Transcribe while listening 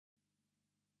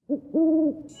Welcome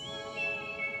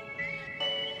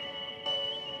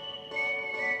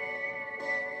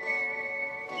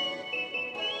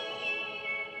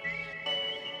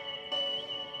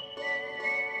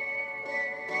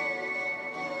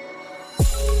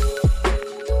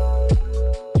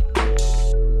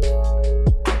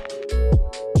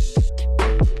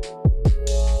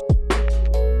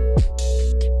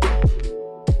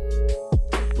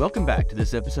back to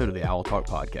this episode of the Owl Talk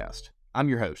Podcast. I'm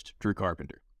your host, Drew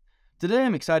Carpenter. Today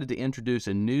I'm excited to introduce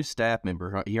a new staff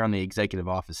member here on the Executive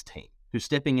Office team, who's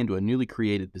stepping into a newly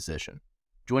created position.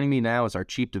 Joining me now is our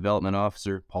Chief Development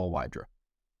Officer, Paul Wydra.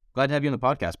 Glad to have you on the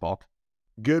podcast, Paul.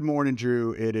 Good morning,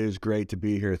 Drew. It is great to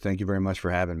be here. Thank you very much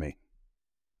for having me.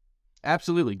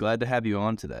 Absolutely, glad to have you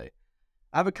on today.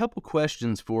 I have a couple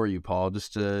questions for you, Paul,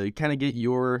 just to kind of get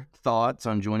your thoughts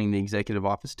on joining the Executive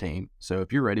Office team. So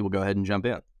if you're ready, we'll go ahead and jump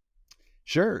in.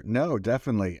 Sure. No,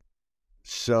 definitely.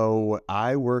 So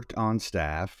I worked on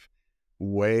staff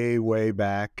way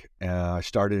back. I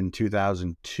started in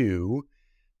 2002.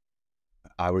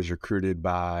 I was recruited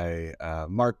by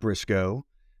Mark Briscoe,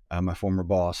 my former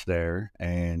boss there,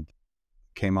 and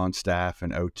came on staff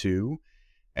in 02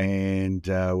 and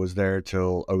was there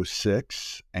till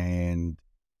 06. And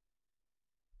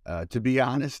to be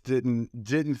honest, didn't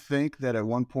think that at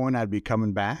one point I'd be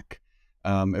coming back.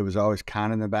 It was always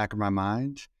kind of in the back of my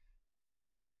mind.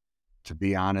 To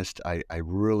be honest, I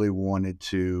really wanted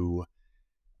to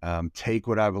take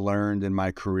what I've learned in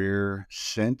my career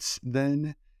since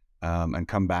then and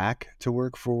come back to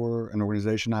work for an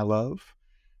organization I love.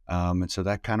 And so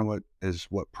that kind of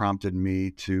what prompted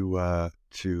me to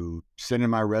send in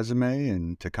my resume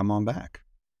and to come on back.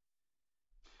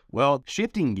 Well,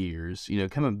 shifting gears,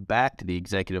 coming back to the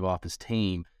Executive Office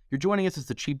team, you're joining us as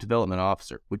the Chief Development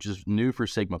Officer, which is new for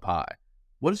Sigma Pi.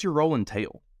 What does your role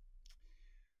entail?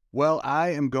 Well,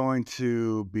 I am going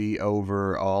to be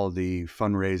over all the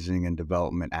fundraising and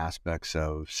development aspects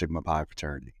of Sigma Pi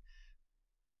fraternity.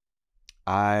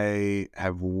 I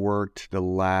have worked the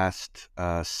last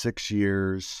 6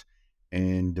 years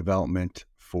in development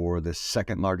for the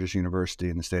second largest university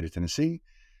in the state of Tennessee,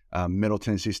 Middle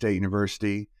Tennessee State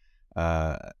University,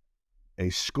 a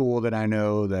school that I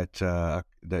know that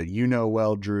you know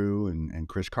well, Drew, and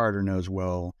Chris Carter knows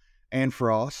well, and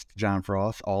John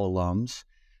Frost, all alums,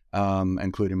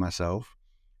 including myself.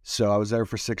 So I was there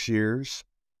for 6 years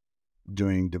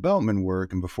doing development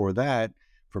work, and before that,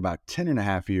 for about 10 and a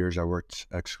half years, I worked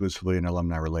exclusively in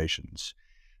alumni relations.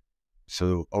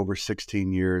 So over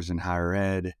 16 years in higher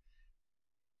ed,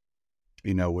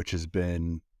 which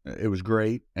it was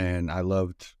great, and I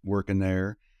loved working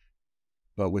there.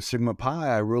 But with Sigma Pi,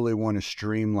 I really want to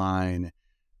streamline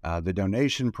the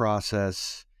donation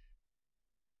process,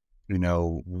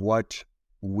 what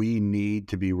we need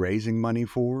to be raising money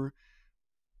for,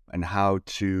 and how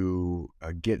to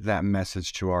get that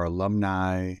message to our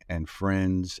alumni and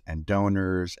friends and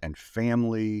donors and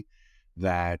family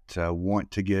that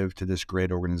want to give to this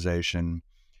great organization.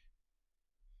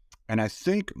 And I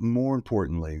think more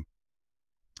importantly,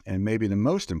 and maybe the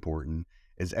most important,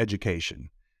 is education.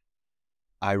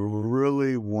 I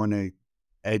really want to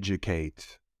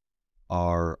educate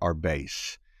our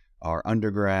base, our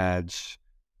undergrads,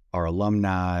 our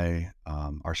alumni,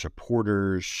 our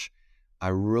supporters. I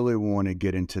really want to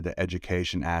get into the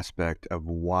education aspect of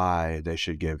why they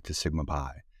should give to Sigma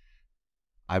Pi.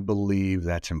 I believe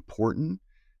that's important.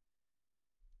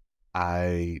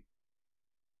 I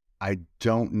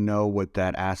don't know what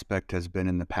that aspect has been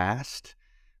in the past,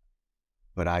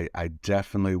 but I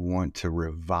definitely want to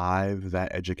revive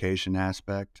that education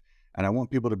aspect. And I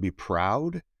want people to be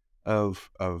proud of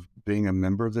being a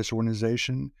member of this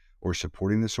organization or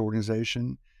supporting this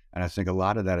organization. And I think a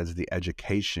lot of that is the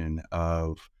education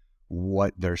of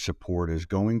what their support is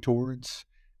going towards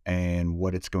and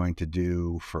what it's going to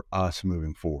do for us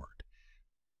moving forward.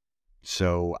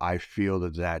 So I feel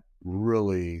that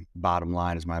really, bottom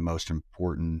line, is my most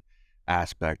important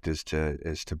aspect, is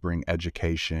to bring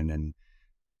education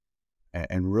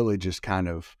and really just kind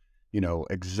of,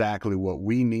 exactly what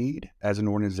we need as an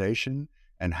organization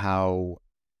and how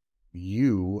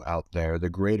you out there, the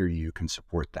greater you, can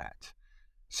support that.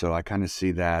 So I kind of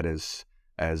see that as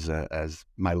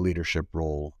my leadership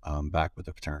role back with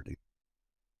the fraternity.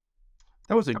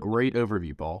 That was a great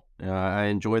overview, Paul. I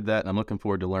enjoyed that, and I'm looking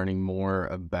forward to learning more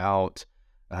about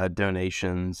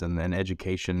donations and then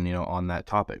education, on that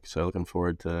topic. So looking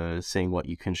forward to seeing what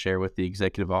you can share with the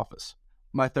executive office.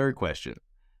 My third question,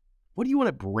 what do you want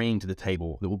to bring to the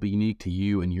table that will be unique to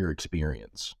you and your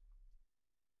experience?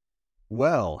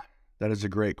 Well, that is a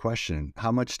great question.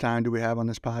 How much time do we have on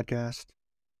this podcast?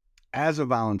 As a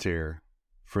volunteer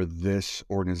for this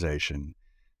organization,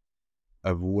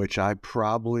 of which I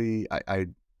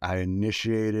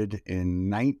initiated in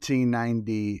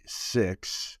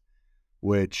 1996,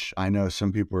 which I know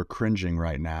some people are cringing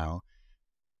right now,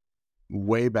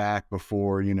 way back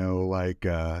before,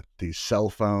 these cell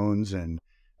phones, and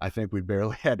I think we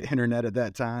barely had internet at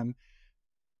that time.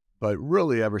 But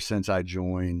really, ever since I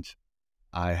joined,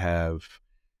 I have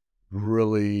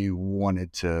really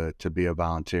wanted to be a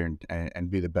volunteer and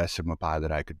be the best Sigma Pi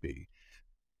that I could be.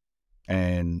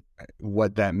 And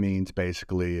what that means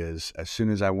basically is, as soon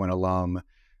as I went alum,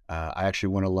 I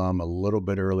actually went alum a little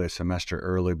bit early, a semester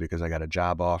early, because I got a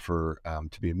job offer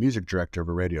to be a music director of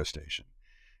a radio station.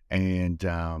 And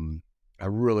I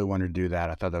really wanted to do that.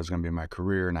 I thought that was going to be my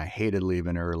career, and I hated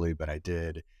leaving early, but I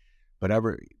did. But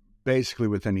basically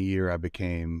within a year, I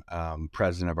became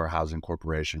president of our housing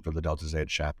corporation for the Delta Zeta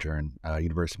chapter in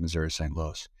University of Missouri, St.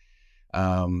 Louis.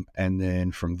 And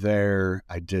then from there,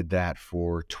 I did that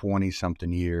for 20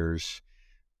 something years.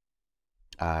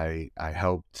 I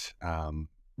helped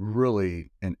really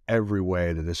in every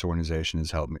way that this organization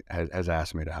has helped me, has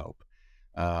asked me to help.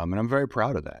 And I'm very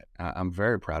proud of that. I'm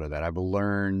very proud of that. I've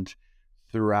learned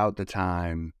throughout the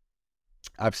time.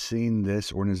 I've seen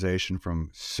this organization from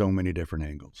so many different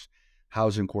angles: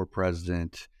 housing corp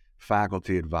president,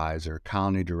 faculty advisor,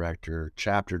 colony director,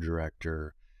 chapter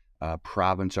director,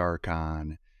 province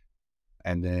archon,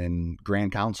 and then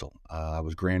Grand Council. I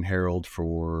was Grand Herald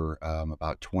for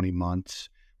about 20 months,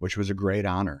 which was a great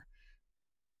honor.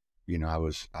 I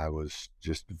was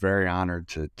just very honored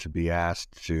to be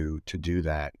asked to do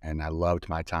that, and I loved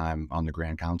my time on the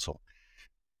Grand Council.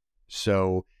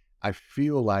 So I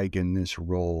feel like in this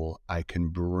role, I can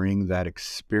bring that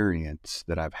experience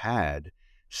that I've had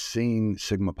seeing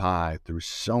Sigma Pi through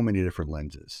so many different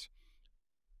lenses,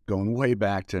 going way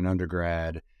back to an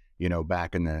undergrad,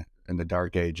 back in the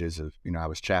dark ages of, I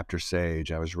was chapter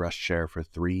sage. I was Rush chair for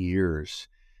 3 years.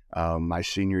 My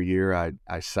senior year, I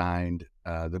signed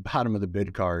the bottom of the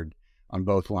bid card on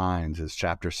both lines as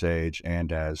chapter sage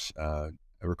and as a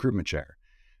recruitment chair,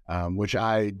 which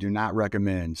I do not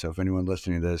recommend. So if anyone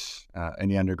listening to this,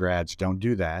 any undergrads, don't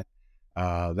do that.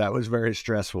 That was very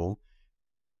stressful,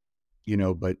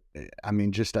 but I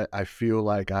mean, just I feel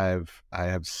like I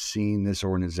have seen this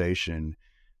organization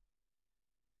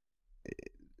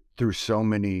through so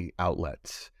many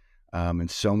outlets,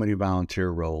 and so many volunteer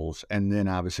roles, and then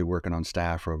obviously working on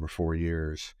staff for over 4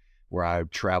 years, where I've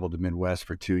traveled the Midwest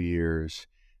for 2 years.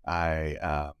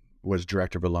 I was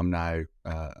director of alumni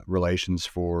relations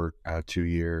for 2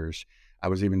 years. I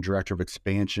was even director of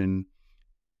expansion.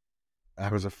 I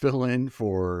was a fill-in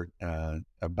for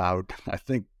about, I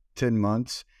think, 10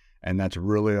 months, and that's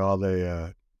really all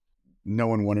no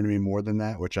one wanted me more than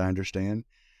that, which I understand.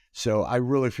 So I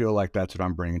really feel like that's what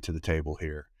I'm bringing to the table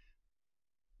here.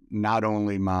 Not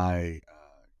only my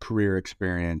career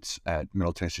experience at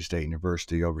Middle Tennessee State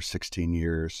University, over 16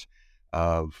 years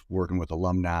of working with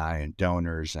alumni and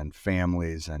donors and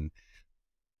families and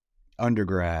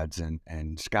undergrads and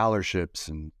scholarships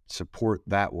and support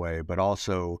that way, but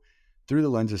also through the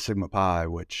lens of Sigma Pi,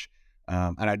 which,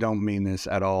 and I don't mean this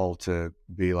at all to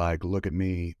be like, look at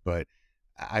me, but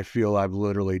I feel I've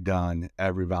literally done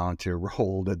every volunteer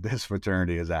role that this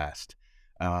fraternity has asked.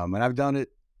 And I've done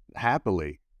it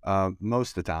happily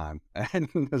most of the time.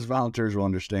 And as volunteers will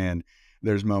understand,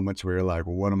 there's moments where you're like,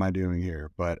 well, what am I doing here?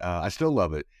 But I still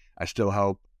love it. I still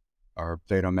help our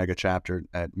Theta Omega chapter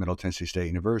at Middle Tennessee State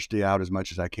University out as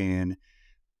much as I can.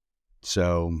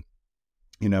 So,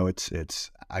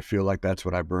 I feel like that's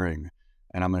what I bring.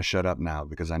 And I'm going to shut up now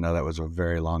because I know that was a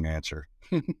very long answer.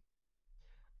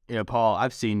 Paul,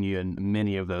 I've seen you in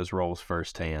many of those roles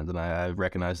firsthand, and I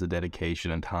recognize the dedication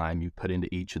and time you put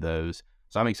into each of those.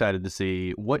 So I'm excited to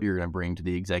see what you're going to bring to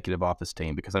the executive office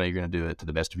team, because I know you're going to do it to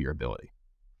the best of your ability.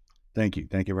 Thank you.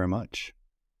 Thank you very much.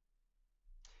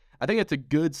 I think it's a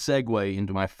good segue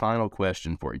into my final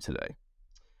question for you today.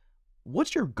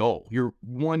 What's your goal, your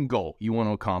one goal you want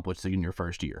to accomplish in your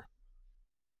first year?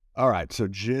 All right. So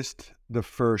just the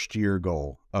first year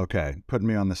goal. Okay. Putting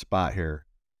me on the spot here.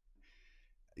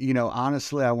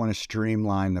 Honestly, I want to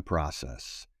streamline the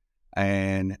process.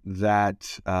 And that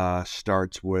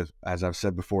starts with, as I've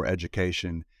said before,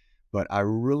 education. But I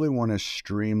really want to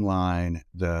streamline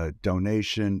the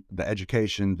donation, the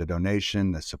education, the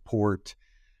donation, the support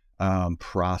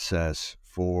process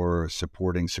for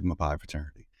supporting Sigma Pi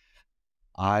fraternity.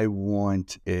 I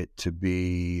want it to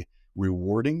be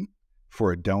rewarding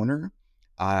for a donor.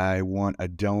 I want a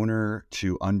donor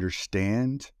to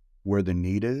understand where the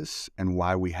need is and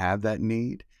why we have that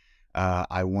need.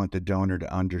 I want the donor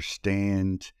to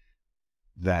understand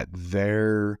that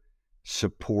their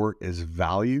support is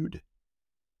valued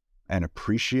and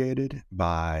appreciated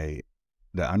by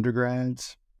the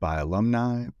undergrads, by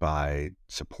alumni, by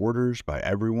supporters, by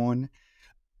everyone.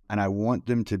 And I want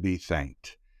them to be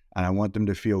thanked. And I want them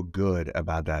to feel good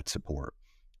about that support.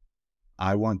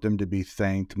 I want them to be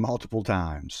thanked multiple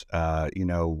times. I've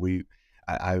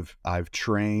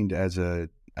trained as a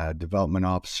development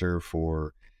officer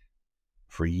for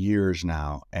years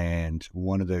now, and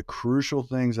one of the crucial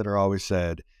things that are always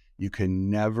said, you can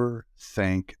never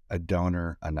thank a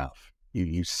donor enough.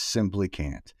 You simply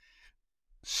can't.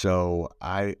 So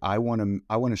I want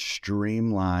to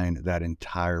streamline that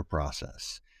entire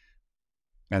process.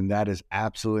 And that is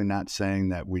absolutely not saying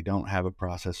that we don't have a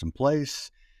process in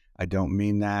place. I don't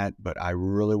mean that, but I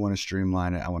really want to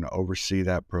streamline it. I want to oversee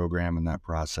that program and that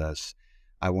process.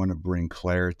 I want to bring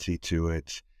clarity to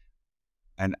it.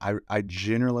 And I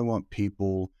generally want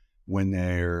people, when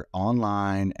they're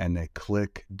online and they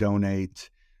click donate,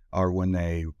 or when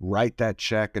they write that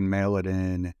check and mail it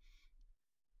in,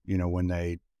 when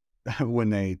they when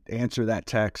they answer that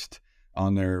text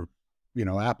on their,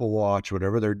 Apple Watch,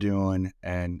 whatever they're doing,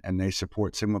 and they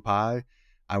support Sigma Pi,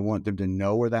 I want them to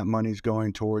know where that money's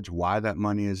going towards, why that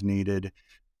money is needed,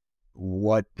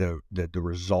 what the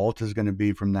result is going to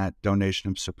be from that donation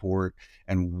of support,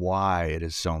 and why it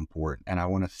is so important. And I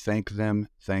want to thank them,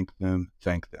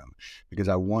 because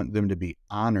I want them to be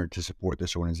honored to support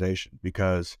this organization,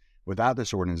 because without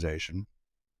this organization,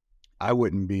 I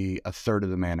wouldn't be a third of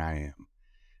the man I am.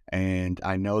 And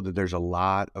I know that there's a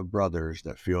lot of brothers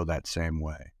that feel that same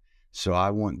way. So I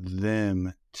want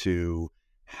them to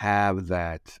have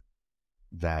that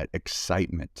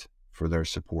excitement for their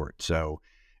support. So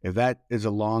if that is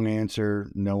a long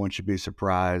answer, no one should be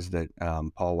surprised that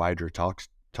Paul Wydra talks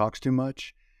too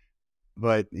much.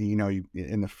 But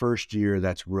in the first year,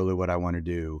 that's really what I want to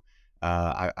do.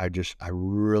 I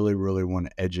really, really want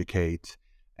to educate,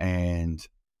 and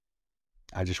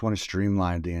I just want to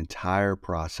streamline the entire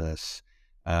process,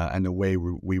 and the way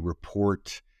we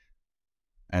report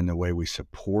and the way we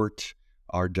support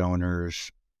our donors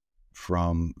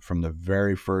from the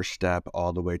very first step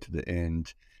all the way to the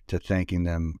end, to thanking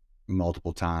them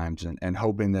multiple times, and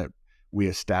hoping that we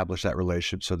establish that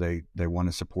relationship so they want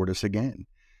to support us again,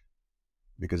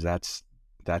 because that's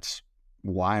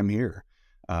why I'm here.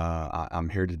 I'm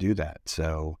here to do that.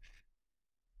 So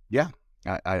yeah,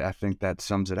 I think that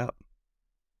sums it up.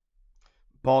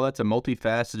 Paul, that's a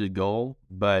multifaceted goal,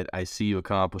 but I see you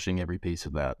accomplishing every piece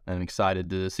of that. I'm excited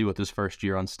to see what this first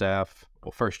year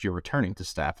first year returning to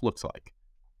staff looks like.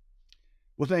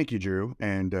 Well, thank you, Drew.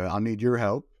 And I'll need your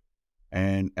help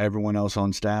and everyone else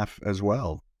on staff as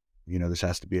well. This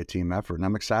has to be a team effort, and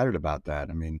I'm excited about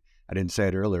that. I mean, I didn't say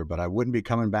it earlier, but I wouldn't be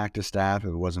coming back to staff if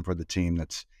it wasn't for the team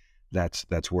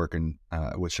that's working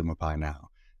with Sigma Pi now.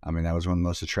 I mean, that was one of the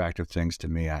most attractive things to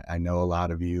me. I know a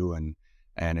lot of you, and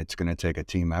it's going to take a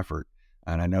team effort.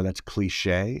 And I know that's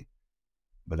cliche,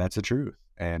 but that's the truth.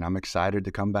 And I'm excited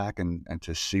to come back and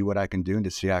to see what I can do and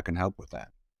to see how I can help with that.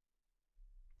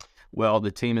 Well,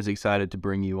 the team is excited to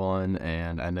bring you on,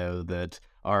 and I know that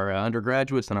our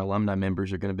undergraduates and our alumni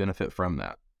members are going to benefit from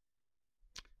that.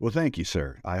 Well, thank you,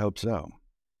 sir. I hope so.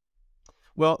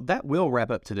 Well, that will wrap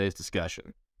up today's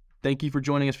discussion. Thank you for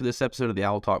joining us for this episode of the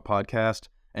Owl Talk podcast,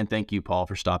 and thank you, Paul,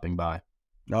 for stopping by.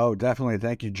 Oh, definitely.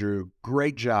 Thank you, Drew.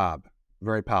 Great job.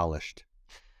 Very polished.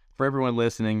 For everyone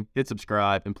listening, hit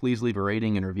subscribe, and please leave a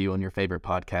rating and review on your favorite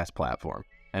podcast platform.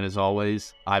 And as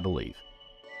always, I believe.